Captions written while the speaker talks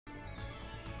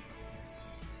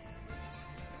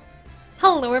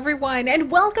Hello everyone,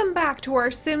 and welcome back to our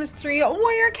Sims 3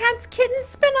 Warrior Cats Kittens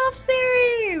spin-off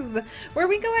series, where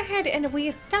we go ahead and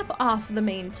we step off the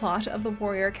main plot of the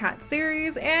Warrior Cat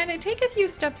series and take a few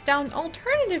steps down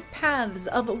alternative paths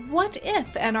of what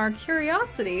if and our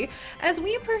curiosity as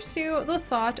we pursue the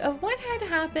thought of what had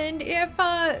happened if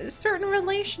certain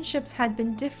relationships had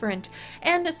been different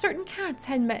and certain cats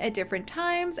had met at different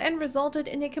times and resulted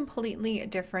in a completely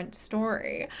different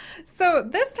story. So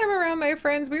this time around, my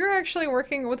friends, we were actually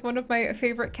working with one of my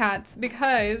favorite cats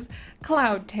because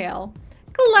CLOUDTAIL.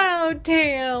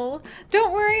 CLOUDTAIL!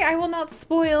 Don't worry, I will not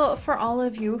spoil for all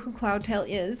of you who CLOUDTAIL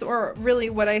is, or really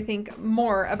what I think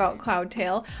more about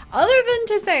CLOUDTAIL, other than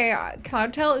to say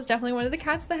CLOUDTAIL is definitely one of the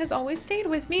cats that has always stayed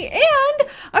with me, and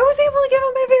I was able to give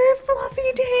him a very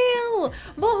fluffy tail!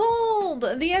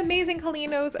 Behold, the amazing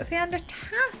Kalino's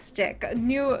fantastic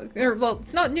new, well,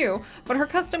 it's not new, but her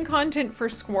custom content for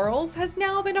squirrels has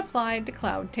now been applied to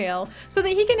CLOUDTAIL so that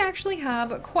he can actually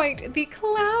have quite the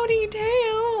cloudy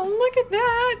tail. Look at that!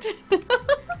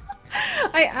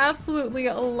 I absolutely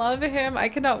love him. I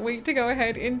cannot wait to go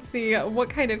ahead and see what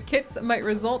kind of kits might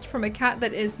result from a cat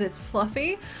that is this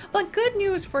fluffy. But good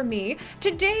news for me,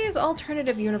 today's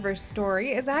alternative universe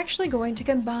story is actually going to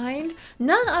combine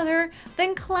none other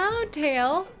than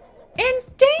CLOUDTAIL and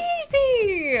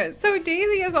Daisy! So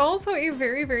Daisy is also a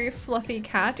very, very fluffy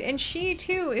cat, and she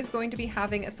too is going to be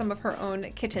having some of her own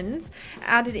kittens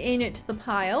added in to the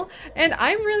pile. And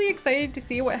I'm really excited to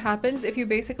see what happens if you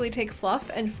basically take fluff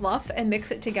and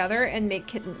mix it together and make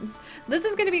kittens. This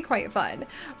is going to be quite fun.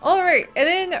 Alright, and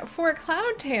then for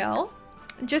CLOUDTAIL,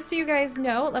 just so you guys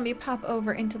know, let me pop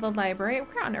over into the library.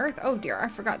 Where on earth? Oh dear, I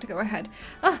forgot to go ahead.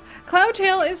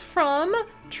 CLOUDTAIL is from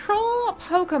Troll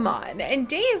Pokemon, and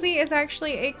Daisy is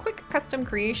actually a quick custom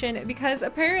creation because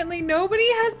apparently nobody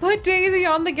has put Daisy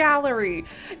on the gallery.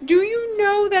 Do you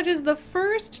know that is the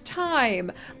first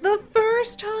time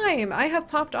I have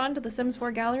popped onto the Sims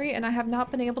 4 gallery and I have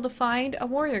not been able to find a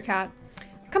warrior cat?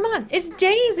 Come on, it's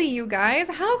Daisy, you guys.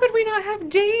 How could we not have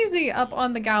Daisy up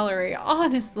on the gallery,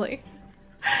 honestly?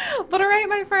 But alright,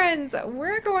 my friends,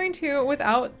 we're going to,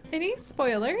 without any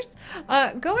spoilers,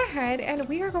 go ahead and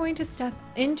we are going to step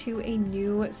into a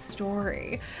new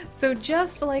story. So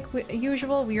just like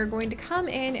usual, we are going to come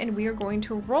in and we are going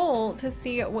to roll to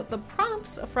see what the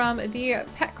prompts from the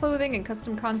pet clothing and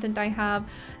custom content I have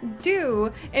do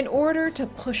in order to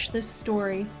push this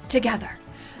story together.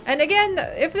 And again,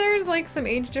 if there's like some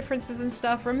age differences and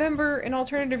stuff, remember an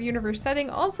alternative universe setting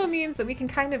also means that we can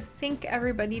kind of sync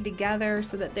everybody together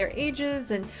so that their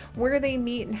ages and where they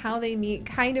meet and how they meet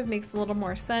kind of makes a little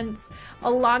more sense.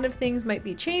 A lot of things might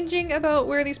be changing about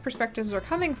where these perspectives are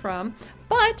coming from,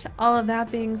 but all of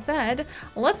that being said,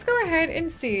 let's go ahead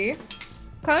and see.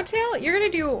 CLOUDTAIL, you're gonna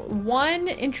do one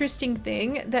interesting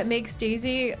thing that makes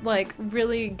Daisy like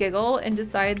really giggle and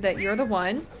decide that you're the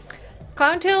one.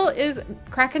 CLOUDTAIL is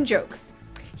cracking jokes.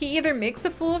 He either makes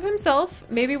a fool of himself,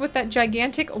 maybe with that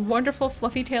gigantic, wonderful,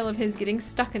 fluffy tail of his getting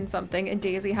stuck in something and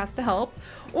Daisy has to help,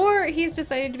 or he's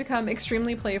decided to become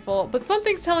extremely playful, but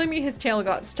something's telling me his tail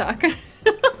got stuck.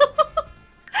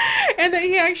 And that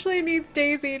he actually needs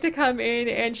Daisy to come in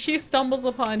and she stumbles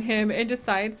upon him and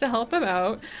decides to help him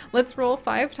out. Let's roll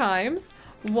 5 times.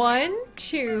 1,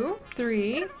 2,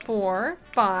 3, 4,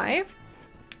 5.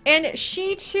 And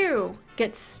she too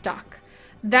gets stuck.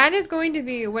 That is going to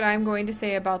be what I'm going to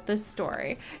say about this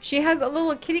story. She has a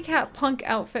little kitty cat punk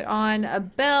outfit on, a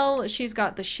bell, she's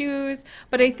got the shoes,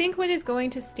 but I think what is going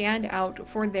to stand out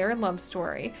for their love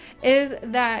story is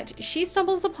that she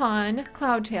stumbles upon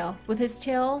CLOUDTAIL with his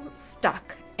tail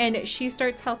stuck, and she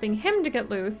starts helping him to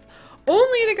get loose,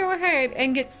 only to go ahead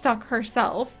and get stuck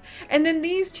herself. And then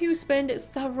these two spend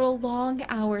several long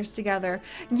hours together,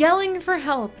 yelling for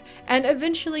help, and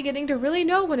eventually getting to really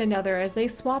know one another as they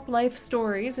swap life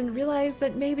stories and realize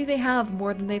that maybe they have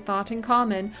more than they thought in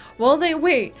common, while they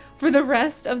wait for the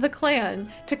rest of the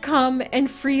clan to come and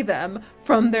free them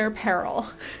from their peril.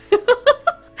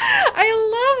 I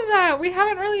love that! We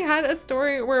haven't really had a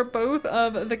story where both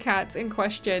of the cats in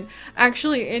question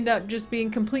actually end up just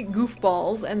being complete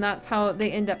goofballs, and that's how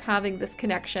they end up having this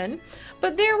connection.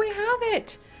 But there we have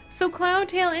it! So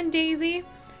CLOUDTAIL and Daisy,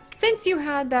 since you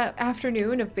had that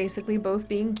afternoon of basically both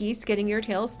being geese, getting your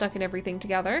tails stuck in everything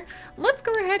together, let's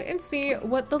go ahead and see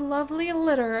what the lovely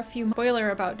litter,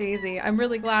 spoiler about Daisy. I'm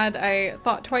really glad I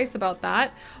thought twice about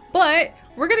that, but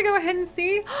we're gonna go ahead and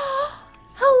see.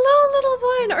 Hello,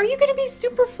 little one! Are you gonna be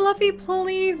super fluffy?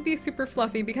 Please be super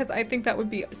fluffy, because I think that would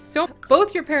be so...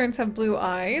 Both your parents have blue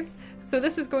eyes. So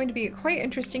this is going to be quite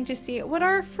interesting to see what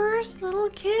our first little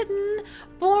kitten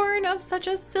born of such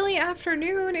a silly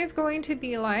afternoon is going to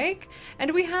be like.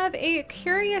 And we have a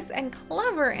curious and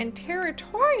clever and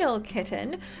territorial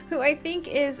kitten who I think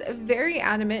is very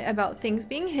adamant about things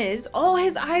being his. Oh,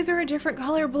 his eyes are a different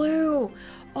color blue.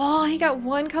 Oh, he got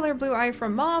one color blue eye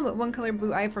from mom, one color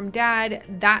blue eye from dad.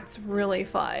 That's really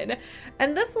fun.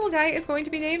 And this little guy is going to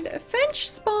be named Finch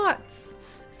Spots.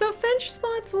 So Finch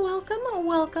Spots, welcome,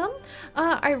 welcome.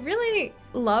 I really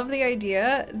love the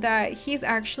idea that he's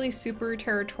actually super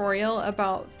territorial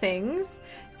about things.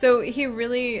 So he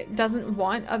really doesn't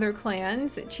want other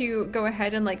clans to go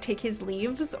ahead and like take his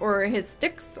leaves or his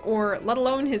sticks or let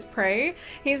alone his prey.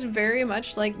 He's very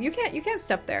much like, you can't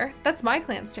step there. That's my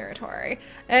clan's territory.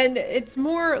 And it's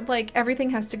more like everything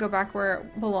has to go back where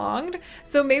it belonged.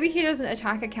 So maybe he doesn't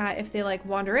attack a cat if they like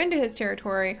wander into his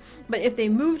territory, but if they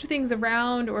moved things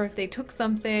around or if they took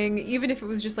something, even if it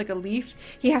was just like a leaf,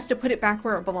 he has to put it back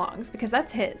where it belongs because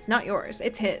that's his, not yours.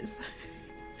 It's his.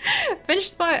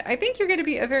 Finch Spot, I think you're going to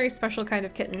be a very special kind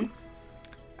of kitten.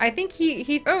 I think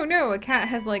oh no, a cat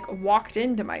has like walked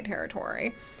into my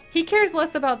territory. He cares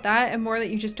less about that and more that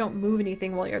you just don't move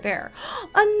anything while you're there.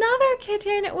 Another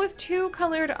kitten with two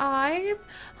colored eyes.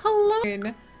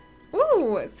 Hello.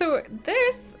 Ooh, so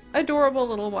this adorable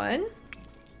little one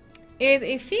is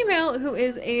a female who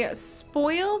is a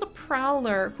spoiled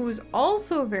prowler who's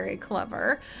also very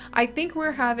clever. I think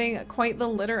we're having quite the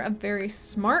litter of very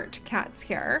smart cats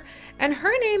here. And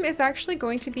her name is actually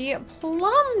going to be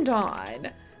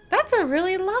Plumdon. That's a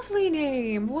really lovely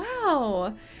name.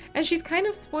 Wow. And she's kind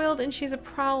of spoiled and she's a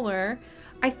prowler.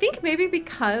 I think maybe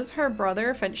because her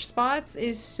brother Finch Spots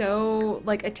is so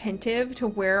like attentive to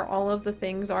where all of the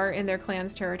things are in their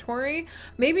clan's territory,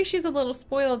 maybe she's a little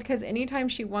spoiled because anytime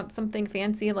she wants something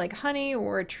fancy like honey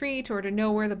or a treat or to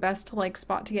know where the best like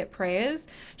spot to get prey is,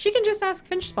 she can just ask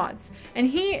Finch Spots. And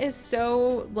he is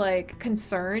so like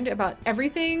concerned about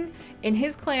everything in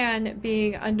his clan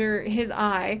being under his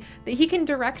eye that he can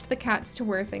direct the cats to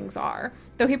where things are.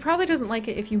 Though he probably doesn't like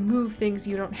it if you move things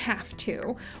you don't have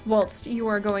to, whilst you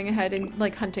are going ahead and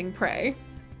like hunting prey.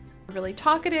 Really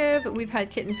talkative. We've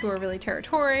had kittens who are really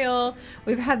territorial.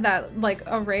 We've had that like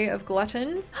array of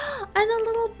gluttons. And a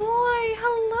little boy,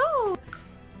 hello.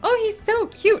 Oh, he's so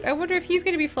cute. I wonder if he's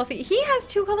gonna be fluffy. He has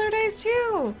two colored eyes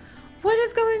too. What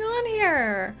is going on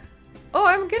here? Oh,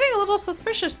 I'm getting a little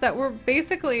suspicious that we're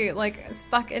basically like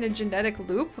stuck in a genetic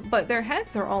loop, but their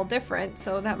heads are all different,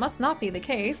 so that must not be the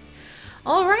case.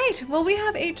 All right, well, we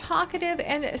have a talkative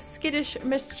and skittish,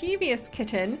 mischievous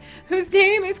kitten whose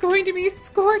name is going to be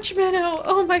Scorch Minnow.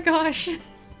 Oh my gosh.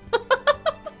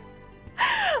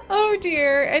 Oh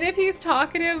dear, and if he's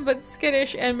talkative but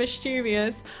skittish and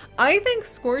mischievous, I think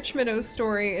Scorch Minnow's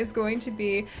story is going to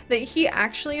be that he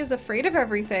actually is afraid of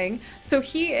everything, so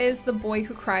he is the boy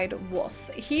who cried wolf.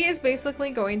 He is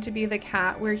basically going to be the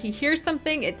cat where he hears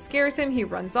something, it scares him, he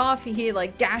runs off, he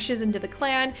like dashes into the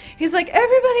clan, he's like,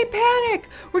 everybody panic!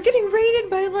 We're getting raided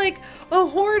by like a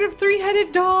horde of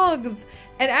three-headed dogs!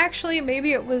 And actually,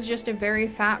 maybe it was just a very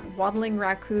fat waddling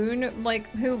raccoon, like,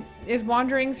 who is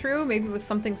wandering through, maybe with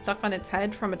something stuck on its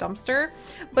head from a dumpster.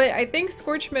 But I think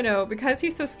Scorch Minnow, because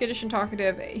he's so skittish and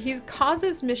talkative, he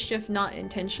causes mischief not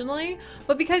intentionally,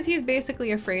 but because he's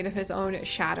basically afraid of his own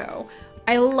shadow.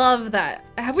 I love that.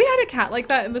 Have we had a cat like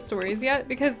that in the stories yet?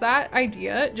 Because that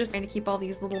idea, just trying to keep all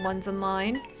these little ones in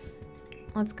line.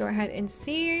 Let's go ahead and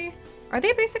see. Are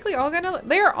they basically all gonna,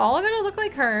 they are all gonna look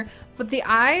like her, but the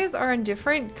eyes are on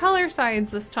different color sides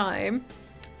this time.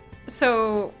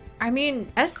 So, I mean,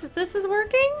 this is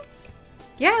working?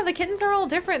 Yeah, the kittens are all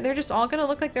different. They're just all gonna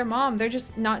look like their mom. They're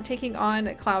just not taking on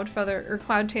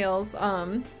CLOUDTAIL's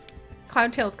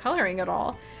coloring at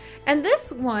all. And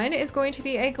this one is going to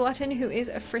be a glutton who is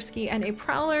a frisky and a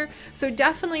prowler, so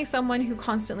definitely someone who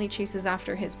constantly chases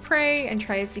after his prey and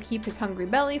tries to keep his hungry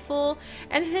belly full.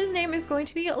 And his name is going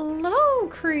to be Low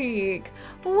Creek.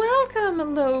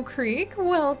 Welcome, Low Creek,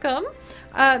 welcome.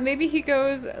 Maybe he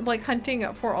goes like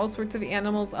hunting for all sorts of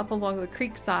animals up along the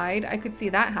creek side. I could see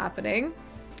that happening.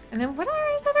 And then what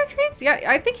are his other traits? Yeah,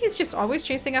 I think he's just always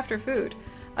chasing after food.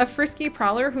 A frisky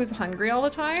prowler who's hungry all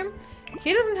the time.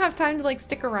 He doesn't have time to like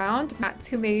stick around. Mats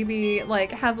who maybe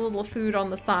like has a little food on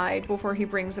the side before he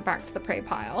brings it back to the prey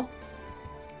pile.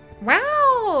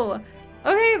 Wow!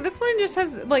 Okay, this one just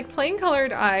has like plain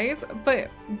colored eyes, but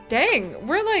dang,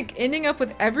 we're like ending up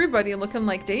with everybody looking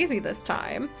like Daisy this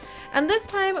time. And this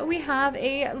time we have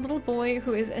a little boy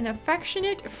who is an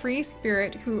affectionate, free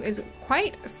spirit who is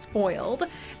quite spoiled,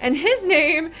 and his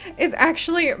name is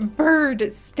actually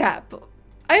Bird Step.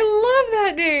 I love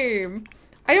that name!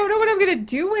 I don't know what I'm gonna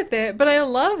do with it, but I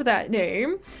love that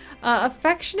name.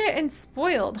 Affectionate and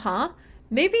spoiled, huh?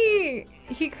 Maybe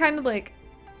he kind of like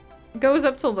goes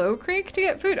up to Low Creek to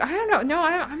get food. I don't know. No,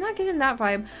 I'm not getting that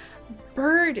vibe.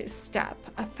 Bird step.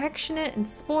 Affectionate and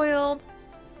spoiled.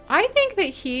 I think that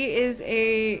he is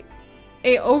a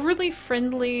overly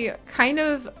friendly, kind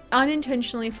of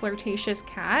unintentionally flirtatious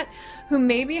cat who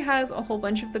maybe has a whole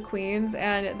bunch of the queens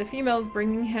and the females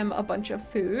bringing him a bunch of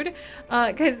food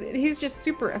because he's just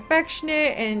super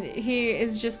affectionate and he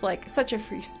is just like such a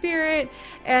free spirit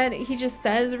and he just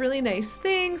says really nice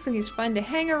things, so he's fun to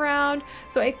hang around.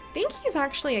 So I think he's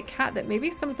actually a cat that maybe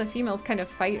some of the females kind of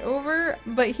fight over,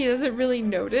 but he doesn't really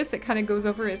notice. It kind of goes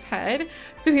over his head,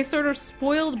 so he's sort of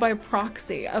spoiled by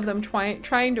proxy of them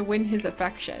trying to win his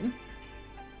affection.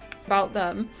 About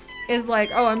them is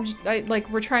like, oh, like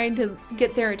we're trying to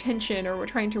get their attention or we're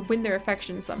trying to win their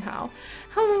affection somehow.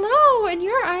 Hello, and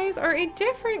your eyes are a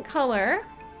different color.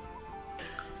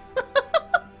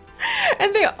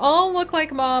 And they all look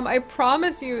like mom. I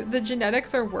promise you the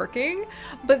genetics are working,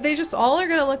 but they just all are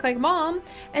gonna look like mom.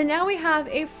 And now we have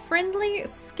a friendly,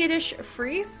 skittish,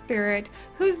 free spirit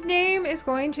whose name is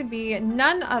going to be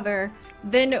none other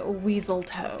than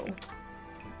Weaseltoe.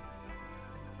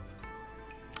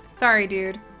 Sorry,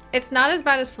 dude. It's not as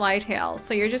bad as Flytail,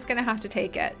 so you're just gonna have to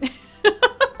take it.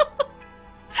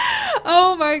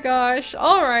 Oh my gosh.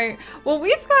 All right. Well,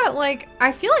 we've got like,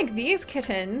 I feel like these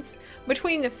kittens,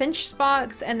 between the Finch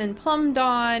Spots and then Plum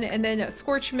Dawn and then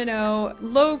Scorch Minnow,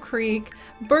 Low Creek,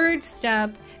 Bird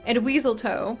Step, and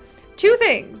Weaseltoe. Two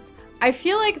things. I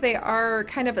feel like they are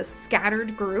kind of a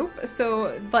scattered group,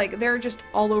 so like they're just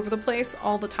all over the place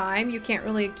all the time. You can't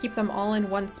really keep them all in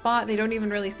one spot. They don't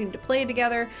even really seem to play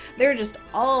together. They're just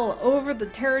all over the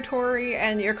territory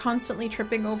and you're constantly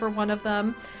tripping over one of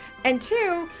them. And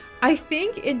two, I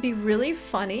think it'd be really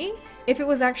funny if it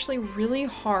was actually really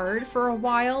hard for a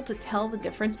while to tell the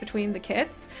difference between the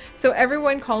kits. So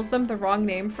everyone calls them the wrong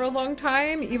name for a long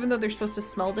time, even though they're supposed to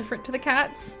smell different to the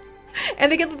cats.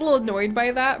 And they get a little annoyed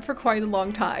by that for quite a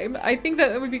long time. I think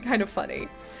that would be kind of funny.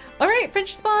 All right,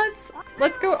 Finch Spots,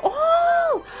 let's go.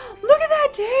 Oh, look at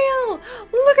that tail.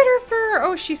 Look at her fur.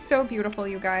 Oh, she's so beautiful,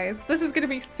 you guys. This is gonna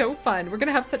be so fun. We're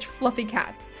gonna have such fluffy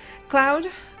cats.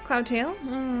 Cloudtail?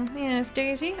 Yes,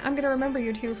 Daisy. I'm gonna remember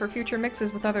you two for future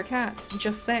mixes with other cats,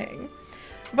 just saying.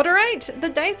 But alright, the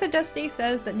Dice of Destiny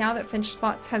says that now that Finch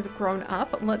Spots has grown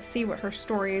up, let's see what her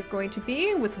story is going to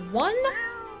be with 1,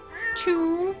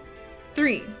 2,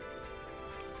 3.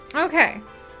 Okay,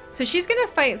 so she's gonna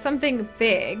fight something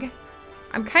big.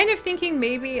 I'm kind of thinking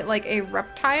maybe like a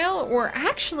reptile, or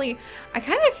actually, I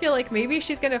kind of feel like maybe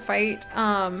she's gonna fight,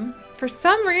 for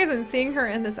some reason, seeing her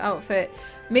in this outfit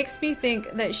makes me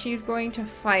think that she's going to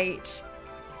fight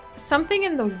something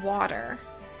in the water.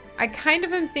 I kind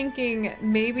of am thinking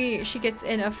maybe she gets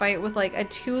in a fight with like a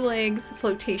 2-legs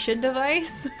flotation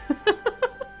device.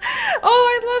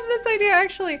 Oh, I love this idea,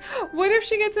 actually. What if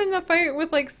she gets in the fight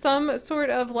with like some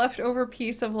sort of leftover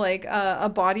piece of like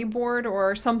a bodyboard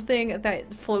or something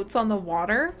that floats on the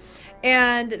water,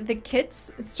 and the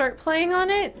kits start playing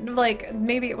on it? Like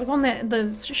maybe it was on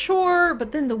the shore,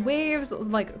 but then the waves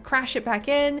like crash it back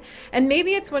in, and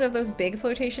maybe it's one of those big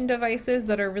flotation devices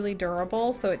that are really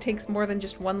durable, so it takes more than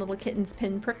just one little kitten's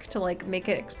pinprick to like make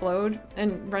it explode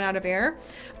and run out of air.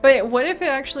 But what if it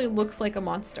actually looks like a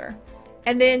monster?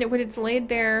 And then when it's laid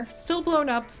there, still blown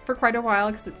up for quite a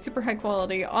while because it's super high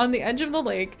quality, on the edge of the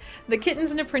lake, the kittens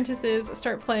and apprentices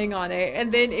start playing on it,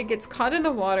 and then it gets caught in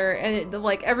the water, and it,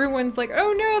 like everyone's like,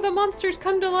 oh no, the monster's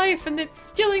come to life and it's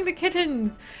stealing the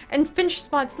kittens. And Finch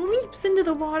Spots leaps into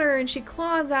the water and she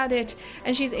claws at it,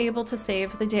 and she's able to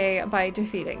save the day by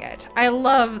defeating it. I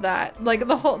love that. Like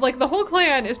the whole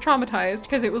clan is traumatized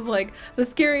because it was like the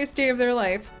scariest day of their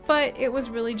life, but it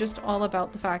was really just all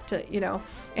about the fact that, you know,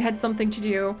 it had something to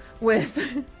do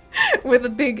with with a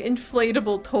big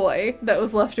inflatable toy that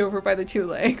was left over by the 2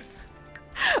 legs.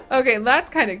 Okay, that's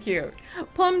kind of cute.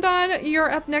 Plum Dawn,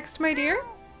 you're up next, my dear.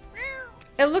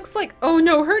 It looks like, oh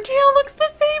no, her tail looks the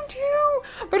same too,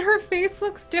 but her face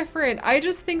looks different. I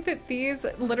just think that these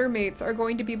litter mates are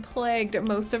going to be plagued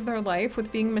most of their life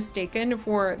with being mistaken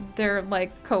for their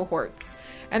like cohorts,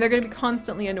 and they're going to be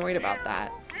constantly annoyed about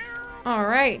that. All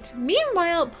right,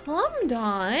 meanwhile, Plum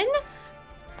Dawn,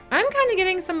 I'm kind of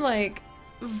getting some like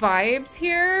vibes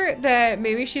here that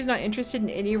maybe she's not interested in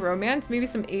any romance, maybe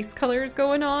some ace colors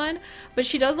going on, but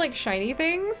she does like shiny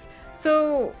things.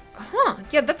 So,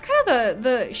 yeah, that's kind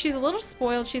of she's a little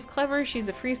spoiled, she's clever, she's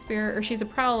a free spirit, or she's a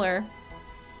prowler.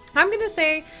 I'm gonna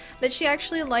say that she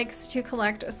actually likes to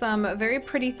collect some very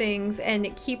pretty things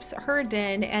and keeps her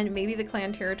den and maybe the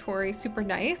clan territory super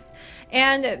nice.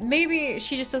 And maybe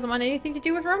she just doesn't want anything to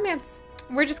do with romance.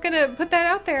 We're just gonna put that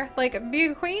out there. Like, be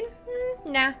a queen?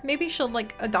 Nah, maybe she'll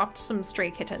like adopt some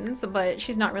stray kittens, but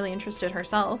she's not really interested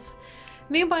herself.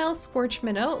 Meanwhile, Scorch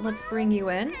Minnow, let's bring you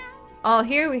in. Oh,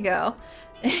 here we go.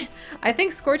 I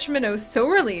think Scorch Minnow's so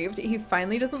relieved he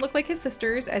finally doesn't look like his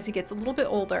sisters as he gets a little bit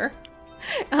older.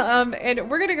 And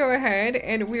we're gonna go ahead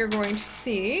and we are going to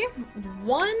see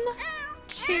 1,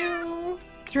 2,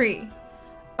 3.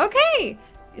 Okay,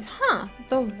 huh?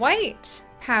 The white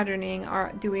patterning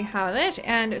do we have it?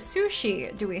 And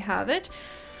sushi, do we have it?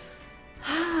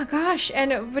 Ah, gosh,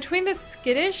 and between the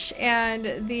skittish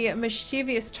and the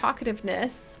mischievous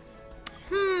talkativeness,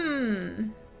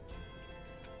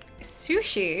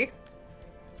 sushi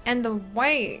and the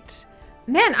white.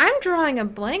 Man, I'm drawing a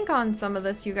blank on some of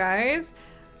this, you guys.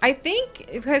 I think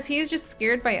because he's just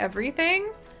scared by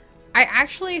everything, I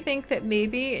actually think that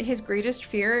maybe his greatest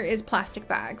fear is plastic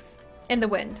bags in the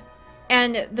wind.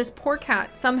 And this poor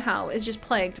cat somehow is just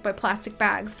plagued by plastic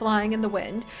bags flying in the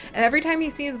wind. And every time he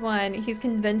sees one, he's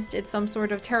convinced it's some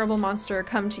sort of terrible monster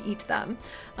come to eat them.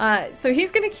 So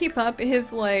he's gonna keep up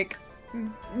his like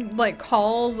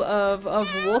calls of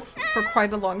wolf for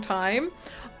quite a long time.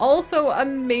 Also,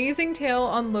 amazing tale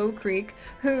on Low Creek,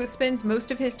 who spends most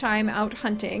of his time out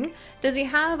hunting. Does he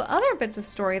have other bits of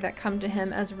story that come to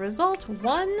him as a result?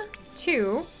 1,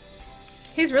 2.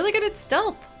 He's really good at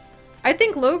stealth. I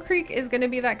think Low Creek is going to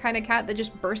be that kind of cat that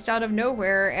just bursts out of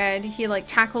nowhere and he like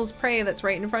tackles prey that's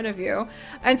right in front of you.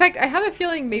 In fact, I have a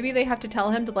feeling maybe they have to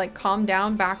tell him to like calm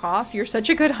down, back off. You're such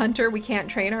a good hunter, we can't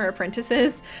train our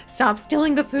apprentices. Stop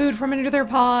stealing the food from under their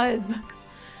paws.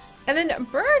 And then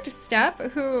Bird Step,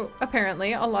 who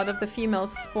apparently a lot of the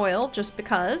females spoil just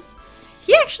because,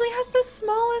 he actually has the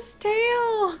smallest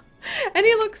tail. And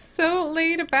he looks so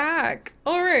laid back.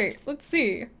 All right, let's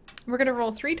see. We're gonna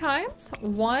roll 3 times.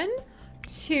 1,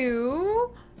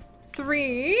 2,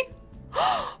 3.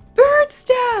 Bird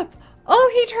Step!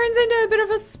 Oh, he turns into a bit of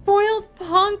a spoiled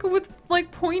punk with like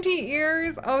pointy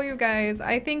ears. Oh, you guys,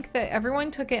 I think that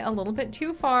everyone took it a little bit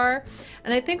too far.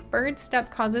 And I think Bird Step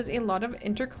causes a lot of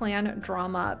interclan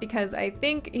drama because I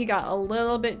think he got a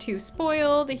little bit too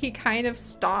spoiled. He kind of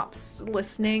stops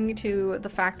listening to the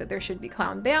fact that there should be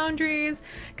clan boundaries.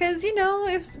 Because, you know,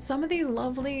 if some of these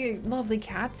lovely, lovely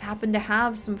cats happen to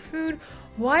have some food,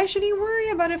 why should he worry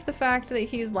about if the fact that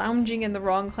he's lounging in the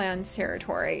wrong clan's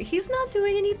territory? He's not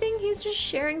doing anything, he's just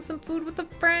sharing some food with a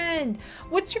friend.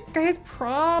 What's your guys'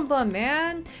 problem,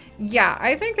 man? Yeah,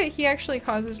 I think that he actually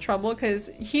causes trouble because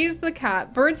he's the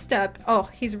cat. Bird Step, oh,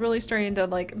 he's really starting to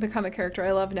like become a character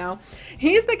I love now.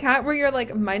 He's the cat where you're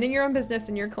like minding your own business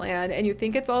in your clan and you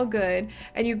think it's all good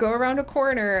and you go around a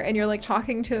corner and you're like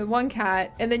talking to one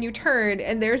cat and then you turn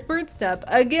and there's Bird Step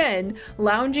again,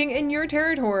 lounging in your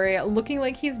territory, looking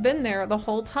like he's been there the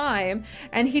whole time,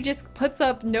 and he just puts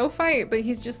up no fight, but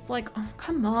he's just like, oh,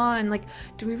 come on, like,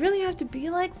 do we really have to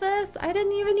be like this? I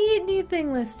didn't even eat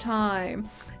anything this time.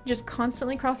 Just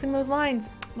constantly crossing those lines.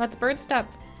 That's Bird Step.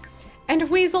 And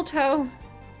Weasel Toe.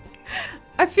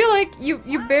 I feel like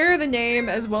you bear the name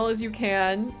as well as you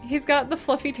can. He's got the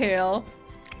fluffy tail.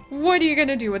 What are you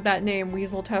gonna do with that name,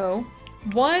 Weasel Toe?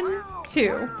 1,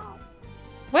 2.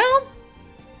 Well,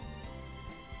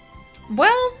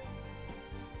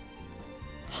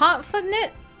 hot-footing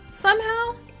it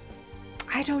somehow?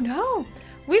 I don't know.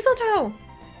 Weasel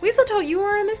Toe, you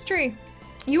are a mystery.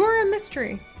 You are a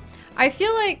mystery. I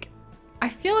feel like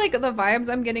the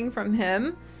vibes I'm getting from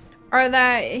him are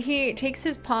that he takes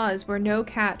his paws where no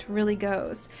cat really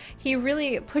goes. He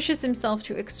really pushes himself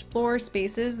to explore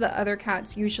spaces that other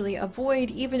cats usually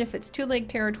avoid, even if it's two-leg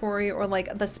territory or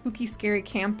like the spooky, scary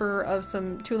camper of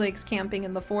some two-legs camping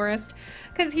in the forest,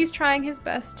 because he's trying his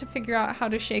best to figure out how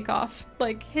to shake off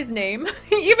like his name.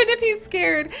 Even if he's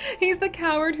scared, he's the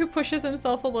coward who pushes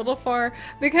himself a little far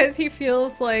because he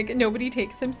feels like nobody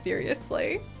takes him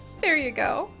seriously. There you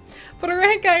go. But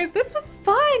alright guys, this was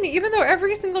fun! Even though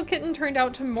every single kitten turned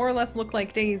out to more or less look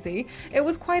like Daisy, it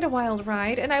was quite a wild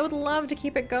ride and I would love to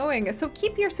keep it going. So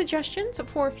keep your suggestions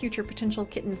for future potential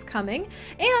kittens coming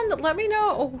and let me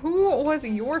know who was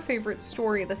your favorite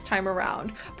story this time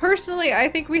around. Personally, I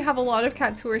think we have a lot of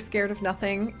cats who are scared of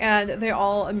nothing and they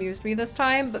all amused me this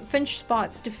time, but Finch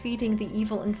Spot's defeating the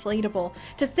evil inflatable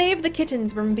to save the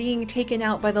kittens from being taken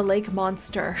out by the lake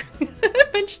monster.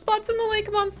 Finch Spot's in the lake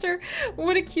monster.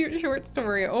 What a cute short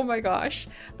story. Oh my gosh.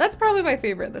 That's probably my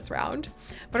favorite this round.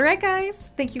 But alright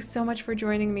guys, thank you so much for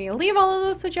joining me. Leave all of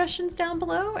those suggestions down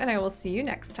below and I will see you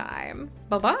next time.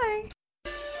 Bye bye.